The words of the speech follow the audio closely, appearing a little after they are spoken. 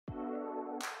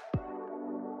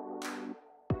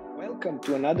Welcome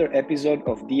to another episode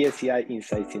of DSCI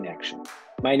Insights in Action.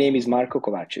 My name is Marko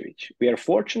Kovacevic. We are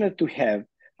fortunate to have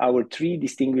our three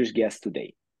distinguished guests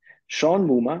today. Shawn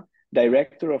Muma,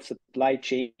 Director of Supply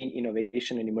Chain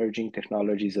Innovation and Emerging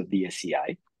Technologies of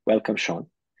DSCI. Welcome, Shawn.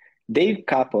 Dave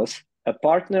Kappos, a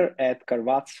partner at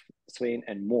Cravath, Swaine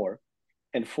Moore,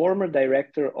 and former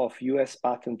Director of U.S.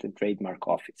 Patent and Trademark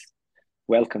Office.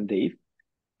 Welcome, Dave.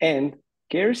 And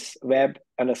Carys, Webb,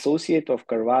 an associate of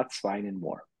Cravath, Swaine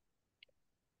Moore.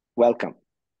 Welcome.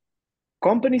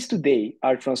 Companies today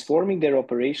are transforming their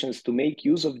operations to make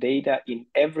use of data in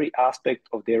every aspect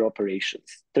of their operations,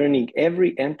 turning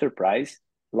every enterprise,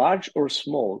 large or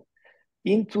small,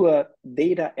 into a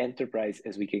data enterprise,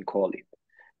 as we can call it.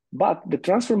 But the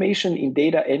transformation in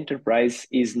data enterprise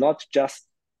is not just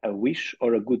a wish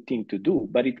or a good thing to do,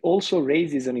 but it also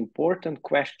raises an important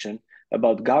question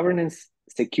about governance,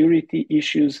 security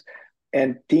issues,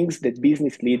 and things that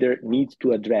business leaders need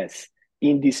to address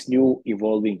in this new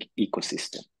evolving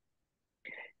ecosystem.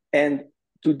 And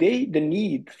today, the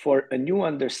need for a new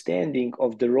understanding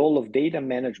of the role of data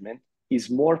management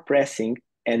is more pressing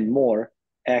and more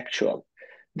actual.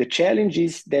 The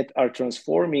challenges that are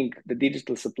transforming the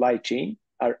digital supply chain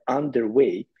are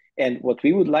underway. And what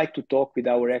we would like to talk with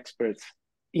our experts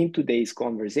in today's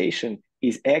conversation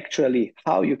is actually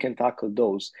how you can tackle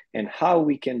those and how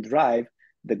we can drive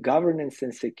the governance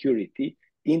and security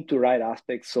into right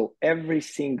aspects, so every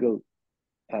single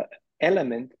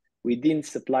element within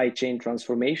supply chain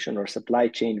transformation or supply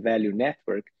chain value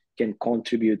network can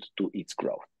contribute to its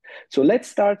growth. So let's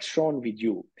start, Shawn, with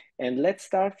you. And let's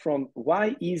start from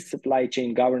why is supply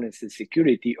chain governance and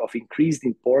security of increased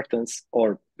importance,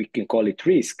 or we can call it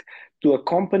risk, to a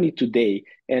company today?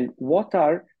 And what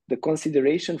are the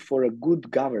considerations for a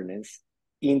good governance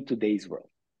in today's world?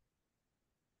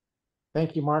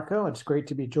 Thank you, Marko. It's great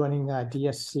to be joining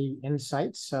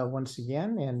DSCInsights once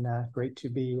again, and great to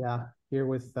be here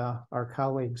with our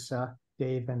colleagues,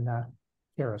 Dave and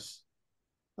Carys.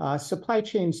 Supply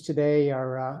chains today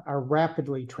are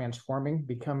rapidly transforming,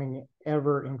 becoming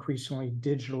ever increasingly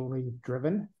digitally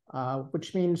driven,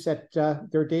 which means that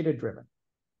they're data-driven.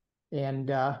 And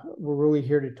we're really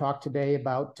here to talk today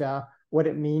about what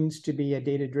it means to be a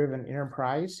data-driven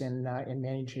enterprise and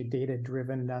manage a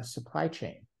data-driven supply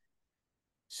chain.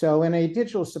 So in a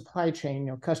digital supply chain,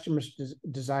 customers'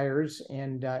 desires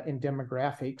and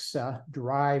demographics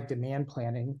drive demand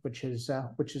planning, which is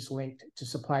linked to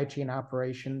supply chain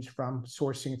operations from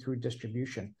sourcing through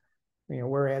distribution.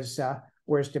 Whereas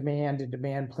demand and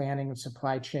demand planning and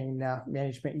supply chain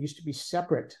management used to be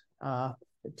separate.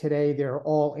 Today, they're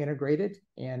all integrated,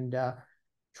 and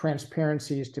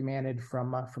transparency is demanded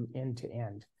from end to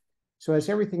end. So as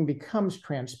everything becomes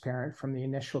transparent from the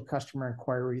initial customer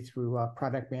inquiry through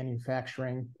product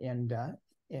manufacturing and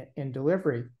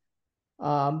delivery,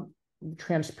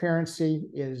 transparency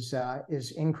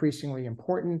is increasingly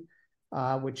important,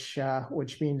 which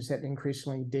means that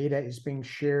increasingly data is being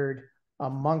shared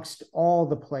amongst all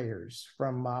the players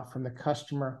from the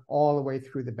customer all the way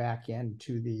through the back end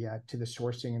to the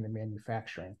sourcing and the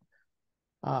manufacturing.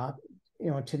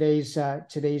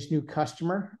 Today's new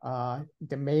customer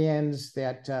demands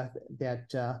that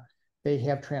they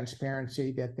have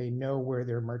transparency, that they know where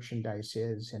their merchandise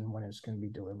is and when it's going to be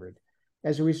delivered.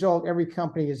 As a result, every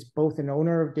company is both an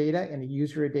owner of data and a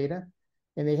user of data,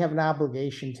 and they have an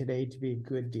obligation today to be a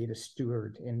good data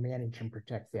steward and manage and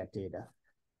protect that data.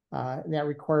 And that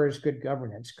requires good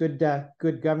governance. Good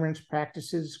governance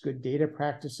practices, good data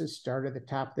practices start at the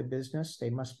top of the business. They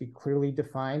must be clearly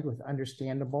defined with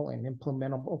understandable and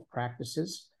implementable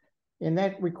practices. And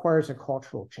that requires a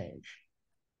cultural change.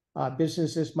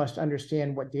 Businesses must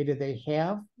understand what data they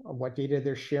have, what data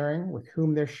they're sharing, with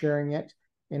whom they're sharing it,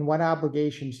 and what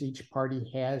obligations each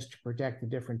party has to protect the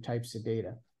different types of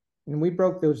data. And we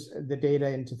broke the data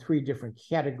into three different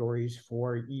categories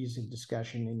for ease of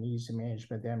discussion and ease of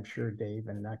management that I'm sure Dave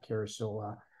and Carys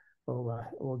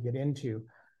will get into.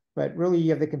 But really, you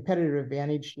have the competitive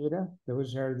advantage data.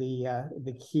 Those are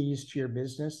the keys to your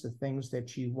business, the things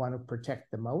that you want to protect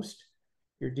the most.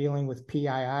 You're dealing with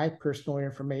PII, personal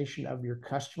information of your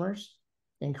customers.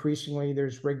 Increasingly,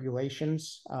 there's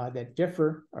regulations that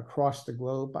differ across the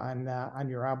globe on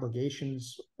your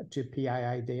obligations to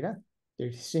PII data.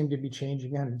 They seem to be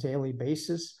changing on a daily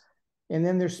basis. And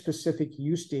then there's specific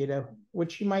use data,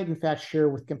 which you might in fact share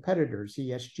with competitors.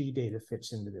 ESG data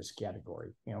fits into this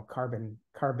category. Carbon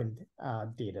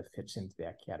data fits into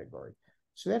that category.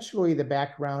 So that's really the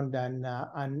background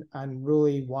on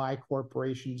really why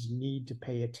corporations need to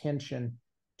pay attention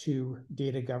to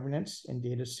data governance and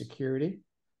data security.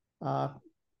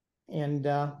 And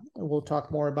we'll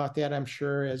talk more about that, I'm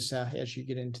sure, as you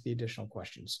get into the additional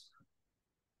questions.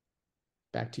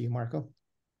 Back to you, Marco.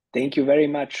 Thank you very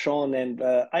much, Shawn. And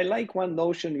I like one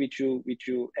notion which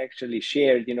you actually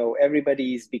shared. You know,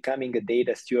 everybody is becoming a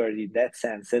data steward in that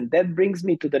sense, and that brings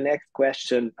me to the next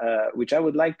question, which I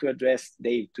would like to address,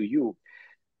 Dave, to you.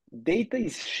 Data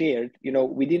is shared, you know,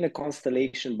 within a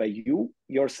constellation by you,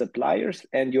 your suppliers,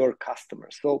 and your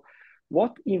customers. So,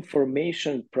 what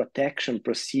information protection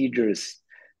procedures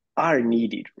are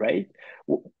needed, right?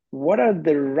 What are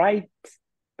the rights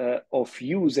of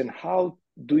use, and how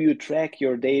do you track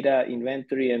your data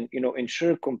inventory and, you know,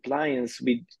 ensure compliance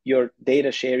with your data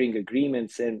sharing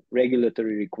agreements and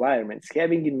regulatory requirements?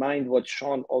 Having in mind what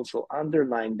Shawn also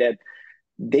underlined, that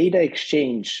data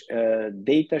exchange,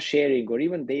 data sharing, or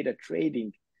even data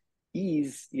trading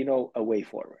is, you know, a way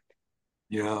forward.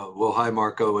 Yeah, well, hi,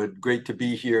 Marco, and great to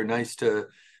be here. Nice to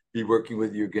be working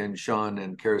with you again, Shawn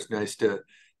and Carys. Nice to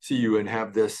see you and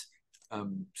have this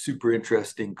super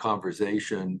interesting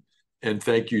conversation. And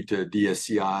thank you to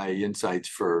DSCInsights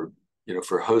for, you know,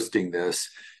 for hosting this.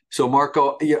 So,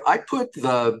 Marco, yeah, I put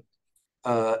the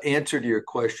answer to your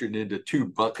question into two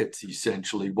buckets,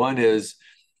 essentially. One is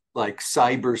like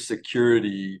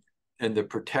cybersecurity and the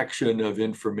protection of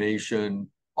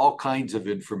information, all kinds of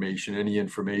information, any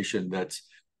information that's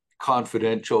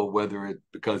confidential, whether it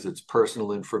because it's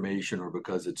personal information or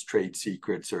because it's trade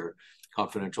secrets or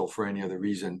confidential for any other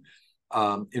reason,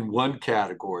 in one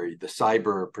category, the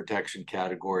cyber protection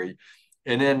category.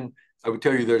 And then I would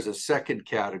tell you there's a second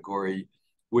category,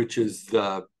 which is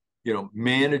the, you know,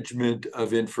 management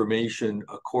of information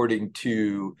according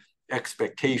to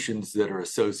expectations that are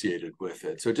associated with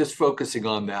it. So just focusing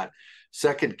on that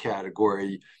second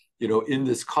category, you know, in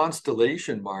this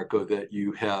constellation, Marco, that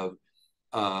you have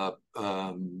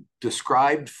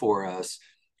described for us,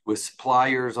 with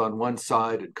suppliers on one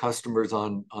side and customers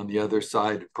on the other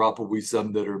side, probably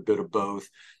some that are a bit of both,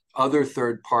 other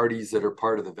third parties that are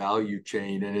part of the value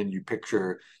chain, and then you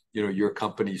picture, you know, your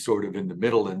company sort of in the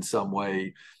middle in some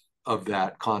way of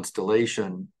that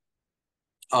constellation.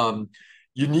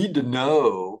 You need to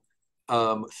know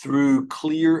through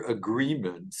clear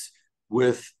agreements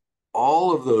with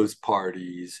all of those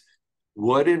parties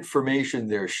what information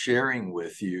they're sharing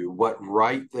with you, what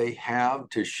right they have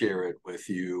to share it with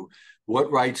you, what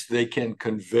rights they can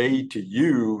convey to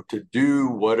you to do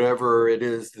whatever it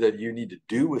is that you need to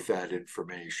do with that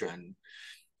information,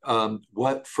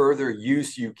 what further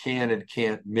use you can and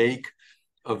can't make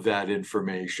of that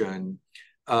information.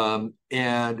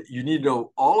 And you need to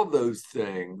know all of those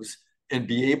things and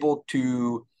be able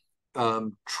to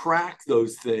track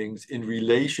those things in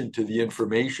relation to the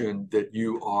information that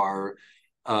you are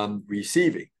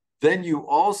receiving. Then you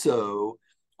also,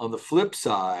 on the flip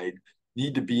side,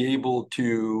 need to be able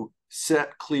to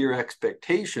set clear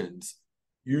expectations,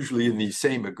 usually in these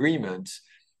same agreements,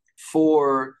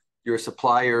 for your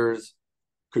suppliers,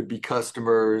 could be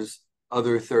customers,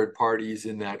 other third parties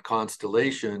in that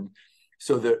constellation,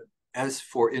 so that as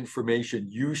for information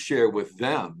you share with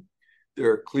them, there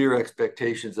are clear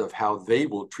expectations of how they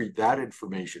will treat that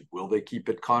information. Will they keep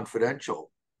it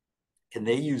confidential? Can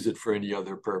they use it for any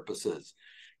other purposes?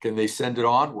 Can they send it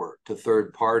onward to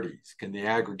third parties? Can they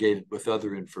aggregate it with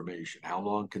other information? How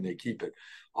long can they keep it?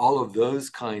 All of those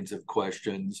kinds of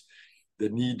questions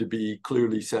that need to be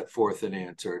clearly set forth and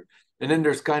answered. And then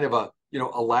there's kind of a, you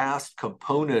know, a last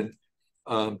component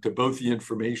to both the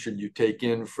information you take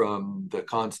in from the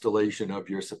constellation of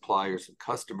your suppliers and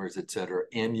customers, et cetera,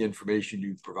 and the information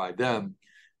you provide them,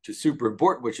 which is super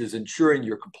important, which is ensuring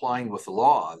you're complying with the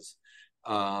laws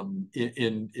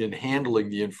in handling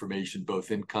the information,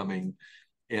 both incoming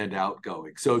and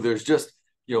outgoing. So there's just,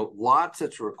 you know, lots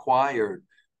that's required,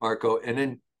 Marco. And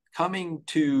then coming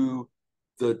to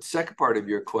the second part of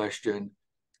your question,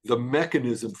 the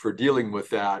mechanism for dealing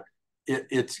with that,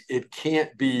 it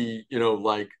can't be, you know,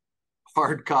 like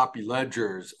hard copy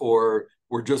ledgers, or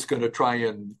we're just going to try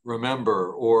and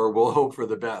remember, or we'll hope for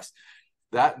the best.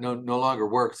 That no longer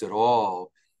works at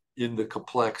all in the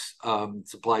complex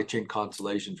supply chain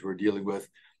constellations we're dealing with.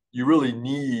 You really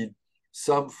need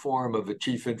some form of a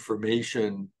chief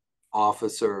information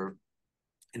officer,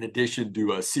 in addition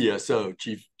to a CSO,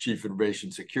 chief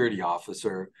information security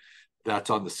officer, that's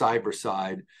on the cyber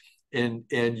side. And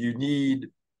you need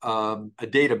a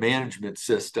data management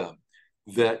system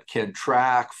that can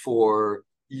track for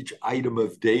each item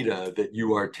of data that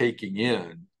you are taking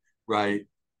in, right?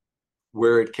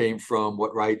 Where it came from,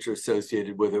 what rights are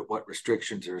associated with it, what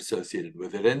restrictions are associated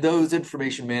with it. And those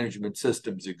information management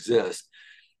systems exist,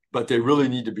 but they really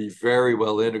need to be very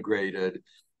well integrated,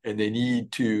 and they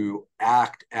need to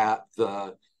act at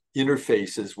the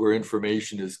interfaces where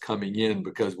information is coming in,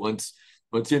 because once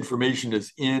information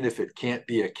is in, if it can't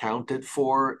be accounted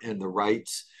for and the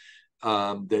rights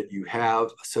that you have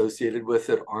associated with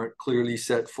it aren't clearly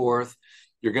set forth,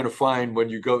 you're going to find when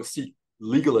you go seek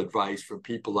legal advice from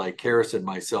people like Carys and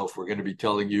myself, we're going to be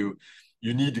telling you,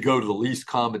 you need to go to the least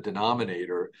common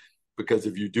denominator, because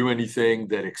if you do anything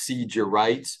that exceeds your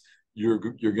rights, you're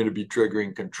going to be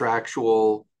triggering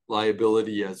contractual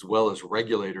liability as well as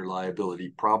regulator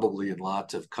liability, probably in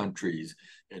lots of countries,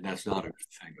 and that's not a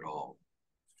good thing at all.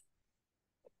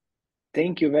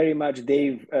 Thank you very much,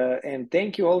 Dave. And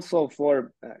thank you also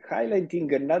for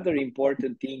highlighting another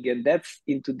important thing. And that's,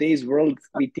 in today's world,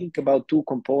 we think about two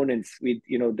components with,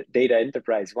 the data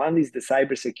enterprise. One is the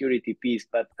cybersecurity piece,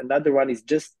 but another one is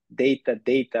just data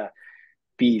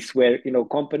piece where,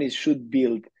 companies should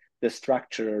build the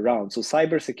structure around. So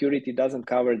cybersecurity doesn't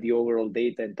cover the overall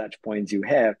data and touch points you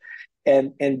have.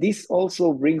 And this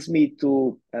also brings me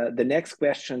to the next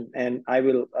question. And I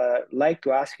will like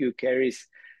to ask you, Carys,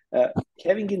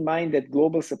 having in mind that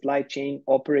global supply chain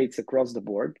operates across the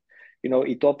board,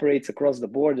 it operates across the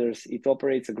borders, it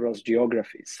operates across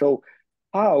geographies. So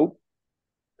how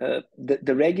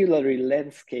the regulatory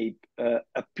landscape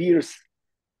appears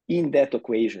in that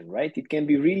equation, right? It can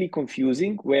be really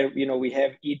confusing where, we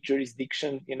have each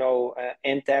jurisdiction,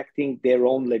 enacting their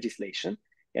own legislation.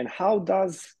 And how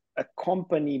does a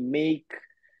company make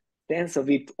sense of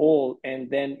it all and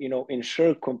then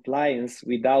ensure compliance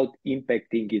without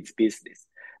impacting its business?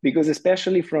 Because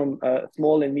especially from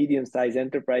small and medium-sized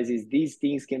enterprises, these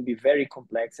things can be very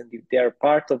complex, and if they are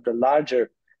part of the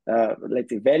larger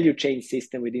let's say value chain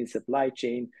system within supply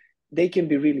chain, they can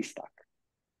be really stuck.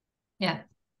 Yeah,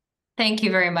 thank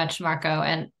you very much, Marco,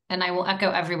 and I will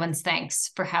echo everyone's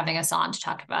thanks for having us on to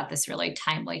talk about this really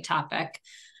timely topic.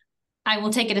 I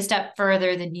will take it a step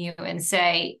further than you and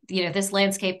say, this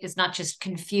landscape is not just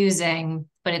confusing,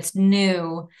 but it's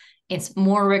new, it's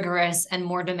more rigorous and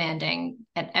more demanding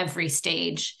at every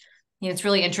stage. It's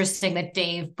really interesting that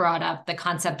Dave brought up the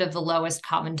concept of the lowest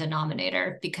common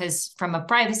denominator, because from a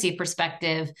privacy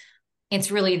perspective,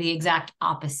 it's really the exact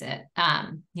opposite.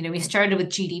 We started with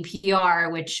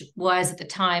GDPR, which was at the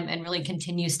time and really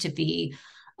continues to be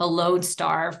a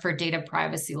lodestar for data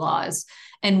privacy laws.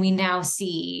 And we now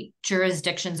see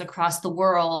jurisdictions across the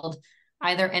world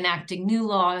either enacting new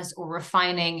laws or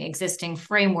refining existing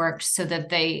frameworks so that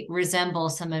they resemble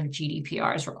some of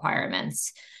GDPR's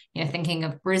requirements. Thinking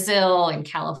of Brazil and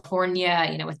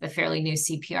California, with the fairly new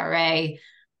CPRA.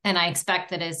 And I expect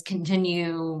that as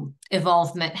continued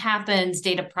evolvement happens,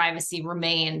 data privacy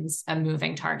remains a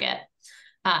moving target.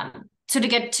 So to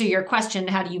get to your question,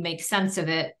 how do you make sense of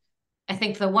it? I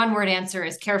think the one-word answer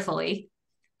is carefully.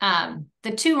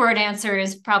 The two-word answer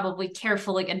is probably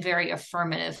carefully and very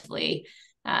affirmatively.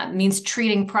 Means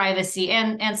treating privacy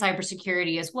and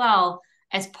cybersecurity as well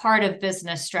as part of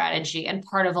business strategy and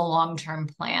part of a long-term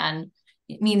plan.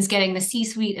 It means getting the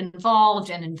C-suite involved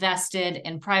and invested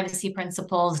in privacy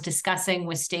principles, discussing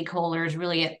with stakeholders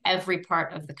really at every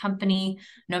part of the company,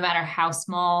 no matter how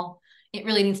small. It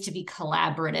really needs to be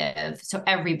collaborative so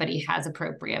everybody has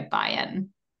appropriate buy-in.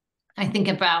 I think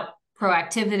about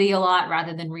proactivity a lot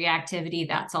rather than reactivity.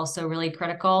 That's also really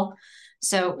critical.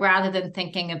 So rather than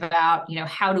thinking about,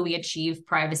 how do we achieve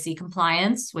privacy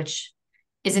compliance, which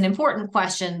is an important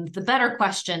question, the better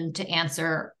question to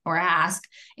answer or ask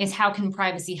is, how can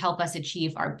privacy help us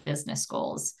achieve our business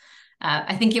goals?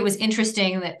 I think it was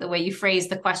interesting that the way you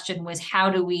phrased the question was, how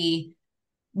do we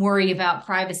worry about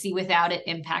privacy without it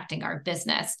impacting our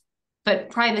business?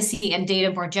 But privacy and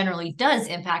data more generally does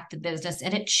impact the business,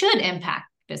 and it should impact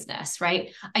business,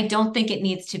 right? I don't think it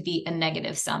needs to be a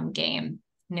negative sum game.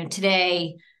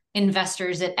 Today,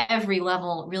 investors at every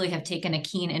level really have taken a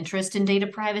keen interest in data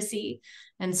privacy.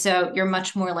 And so you're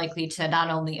much more likely to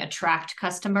not only attract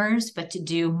customers, but to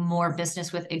do more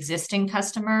business with existing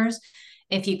customers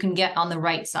if you can get on the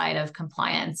right side of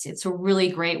compliance. It's a really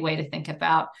great way to think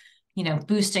about,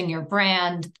 boosting your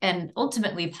brand and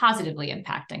ultimately positively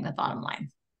impacting the bottom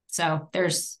line. So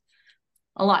there's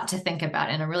a lot to think about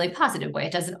in a really positive way.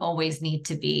 It doesn't always need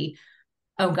to be,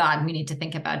 oh God, we need to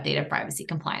think about data privacy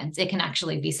compliance. It can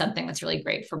actually be something that's really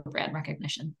great for brand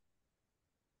recognition.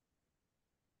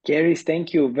 Carys,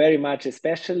 thank you very much,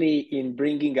 especially in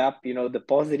bringing up, the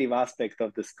positive aspect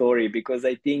of the story, because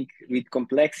I think with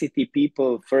complexity,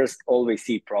 people first always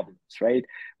see problems, right?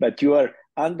 But you are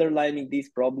underlining these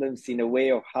problems in a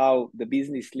way of how the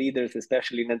business leaders,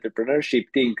 especially in entrepreneurship,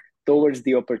 think, towards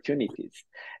the opportunities.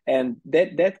 And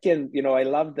that can, I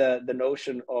love the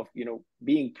notion of,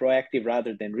 being proactive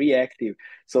rather than reactive.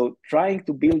 So trying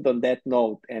to build on that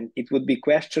note, and it would be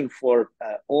question for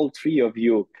all three of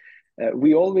you.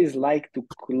 We always like to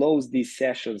close these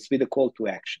sessions with a call to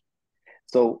action.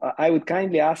 So I would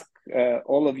kindly ask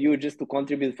all of you just to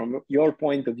contribute from your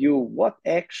point of view, what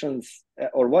actions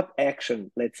or what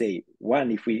action, let's say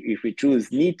one, if we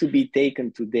choose, need to be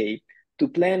taken today to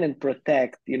plan and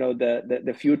protect,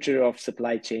 the future of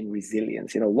supply chain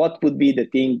resilience. What would be the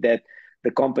thing that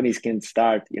the companies can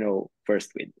start,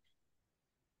 first with?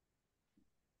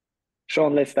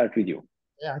 Shawn, let's start with you.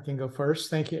 Yeah, I can go first.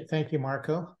 Thank you,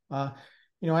 Marco.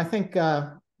 I think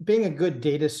being a good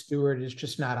data steward is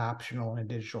just not optional in a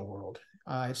digital world.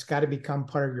 It's got to become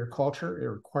part of your culture. It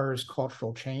requires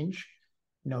cultural change.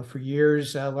 For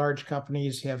years, large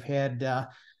companies have had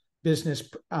business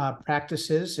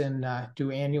practices and do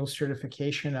annual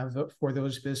certification for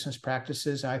those business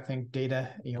practices. I think data,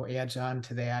 adds on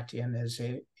to that and is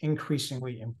an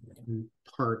increasingly important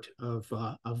part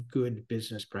of good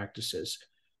business practices.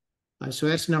 So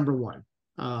that's number one.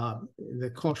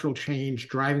 The cultural change,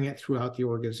 driving it throughout the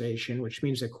organization, which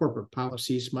means that corporate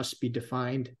policies must be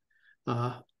defined,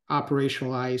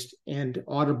 operationalized, and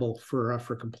audible for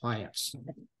compliance.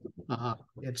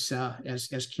 It's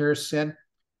as Carys said,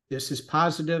 this is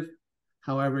positive.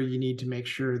 However, you need to make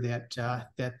sure that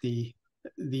the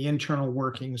internal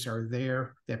workings are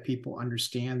there, that people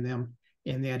understand them,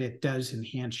 and that it does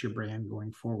enhance your brand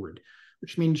going forward.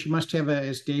 Which means you must have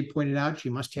as Dave pointed out, you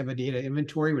must have a data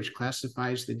inventory, which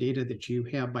classifies the data that you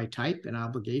have by type and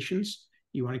obligations.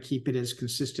 You want to keep it as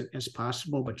consistent as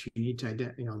possible, but you need to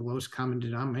identify, the lowest common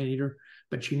denominator,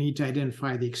 but you need to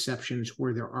identify the exceptions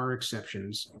where there are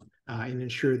exceptions and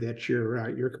ensure that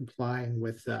you're complying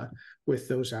with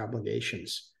those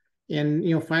obligations.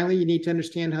 And, finally, you need to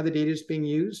understand how the data is being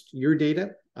used, your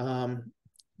data,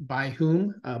 by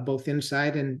whom, both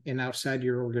inside and outside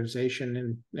your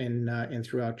organization and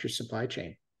throughout your supply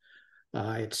chain.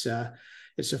 It's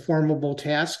a formidable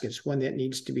task. It's one that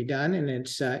needs to be done, and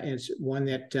it's one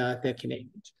that can aid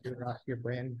your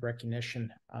brand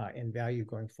recognition and value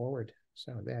going forward.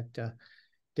 So that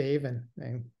Dave and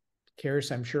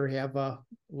Carys, I'm sure, have a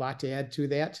lot to add to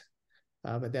that,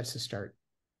 but that's the start.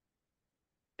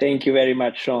 Thank you very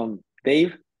much, Shawn.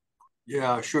 Dave?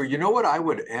 Yeah, sure. What I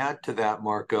would add to that,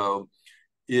 Marco,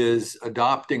 is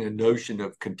adopting a notion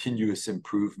of continuous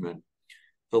improvement.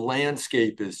 The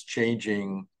landscape is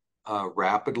changing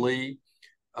rapidly.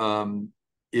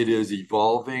 It is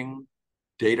evolving.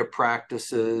 Data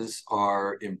practices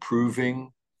are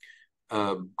improving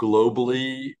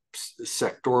globally,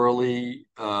 sectorally.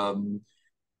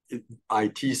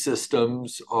 IT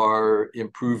systems are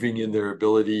improving in their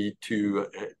ability to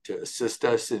assist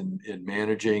us in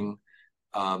managing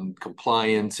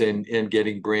compliance and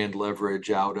getting brand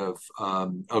leverage out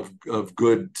of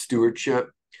good stewardship.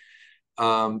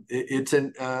 It's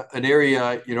an area,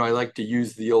 I like to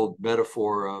use the old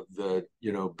metaphor of the,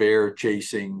 bear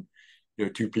chasing,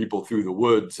 two people through the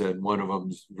woods, and one of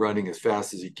them's running as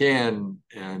fast as he can,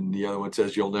 and the other one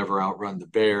says, "You'll never outrun the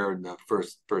bear." And the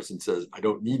first person says, "I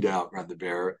don't need to outrun the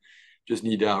bear, just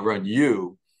need to outrun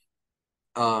you."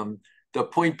 The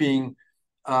point being,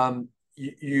 and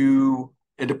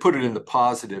to put it in the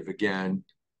positive again,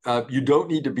 you don't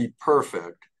need to be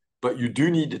perfect, but you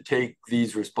do need to take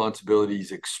these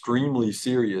responsibilities extremely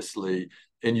seriously,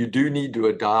 and you do need to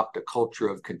adopt a culture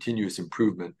of continuous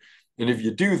improvement. And if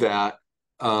you do that,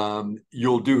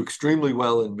 you'll do extremely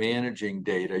well in managing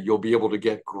data. You'll be able to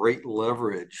get great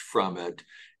leverage from it,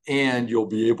 and you'll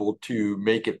be able to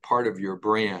make it part of your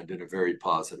brand in a very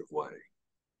positive way.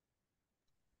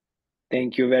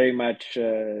 Thank you very much,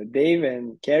 Dave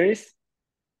and Carys.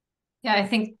 Yeah, I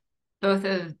think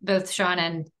both Shawn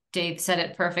and Dave said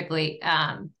it perfectly.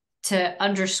 To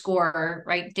underscore,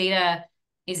 right, data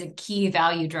is a key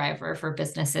value driver for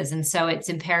businesses. And so it's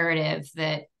imperative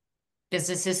that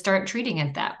businesses start treating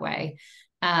it that way.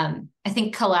 I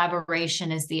think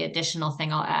collaboration is the additional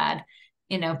thing I'll add,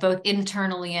 both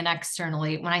internally and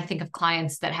externally. When I think of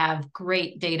clients that have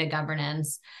great data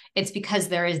governance, it's because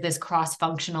there is this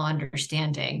cross-functional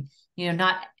understanding.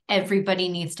 Not everybody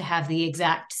needs to have the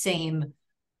exact same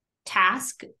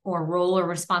task or role or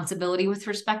responsibility with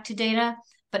respect to data,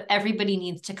 but everybody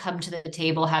needs to come to the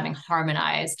table having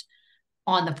harmonized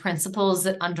on the principles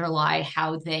that underlie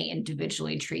how they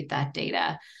individually treat that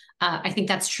data. I think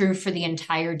that's true for the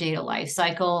entire data life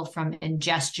cycle, from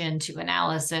ingestion to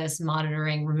analysis,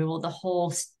 monitoring,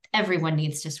 removal, everyone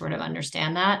needs to sort of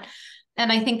understand that.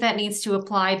 And I think that needs to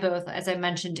apply both, as I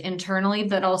mentioned, internally,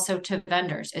 but also to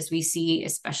vendors, as we see,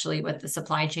 especially with the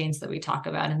supply chains that we talk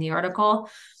about in the article.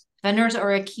 Vendors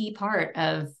are a key part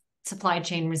of supply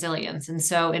chain resilience. And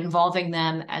so involving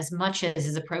them as much as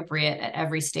is appropriate at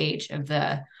every stage of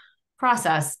the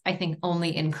process, I think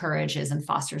only encourages and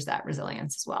fosters that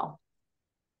resilience as well.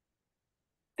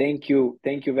 Thank you.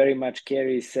 Thank you very much,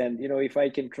 Carys. And, if I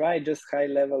can try just high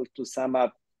level to sum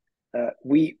up,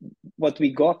 what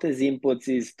we got as inputs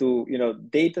is to,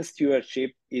 data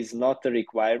stewardship is not a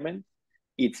requirement.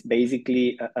 It's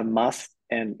basically a must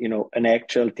and, an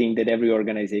actual thing that every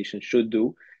organization should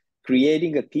do.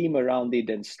 Creating a team around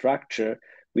it and structure,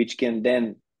 which can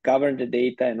then govern the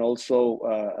data and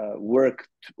also work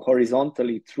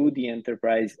horizontally through the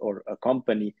enterprise or a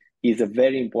company, is a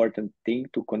very important thing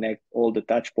to connect all the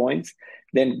touch points.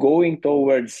 Then going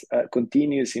towards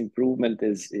continuous improvement,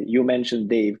 as you mentioned,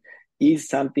 Dave, is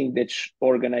something that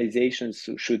organizations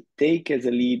should take as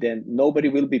a lead, and nobody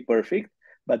will be perfect,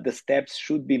 but the steps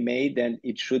should be made, and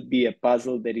it should be a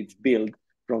puzzle that it's built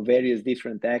from various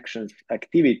different actions,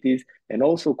 activities, and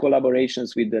also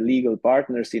collaborations with the legal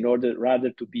partners in order rather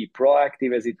to be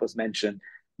proactive, as it was mentioned,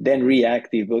 than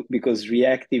reactive, because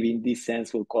reactive in this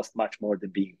sense will cost much more than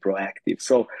being proactive.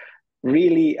 So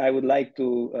really, I would like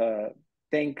to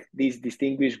thank this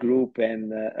distinguished group,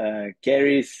 and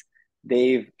Carys,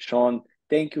 Dave, Shawn,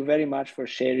 thank you very much for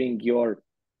sharing your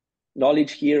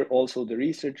knowledge here, also the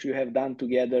research you have done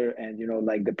together, and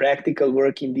the practical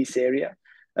work in this area.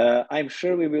 I'm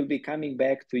sure we will be coming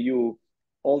back to you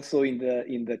also in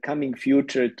the coming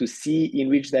future to see in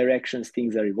which directions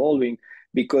things are evolving,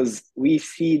 because we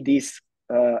see this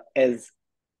as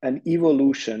an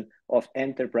evolution of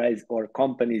enterprise or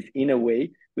companies in a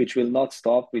way which will not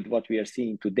stop with what we are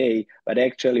seeing today, but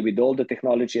actually with all the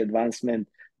technology advancement,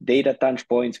 data touch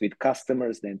points with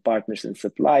customers, then partners and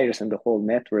suppliers, and the whole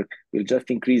network will just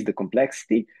increase the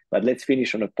complexity. But let's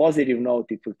finish on a positive note.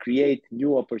 It will create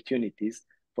new opportunities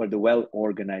for the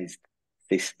well-organized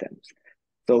systems.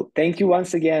 So thank you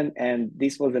once again. And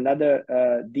this was another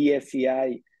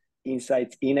DSCI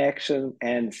Insights in Action,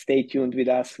 and stay tuned with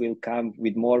us. We'll come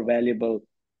with more valuable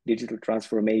digital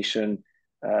transformation,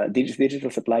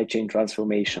 digital supply chain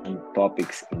transformation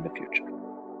topics in the future.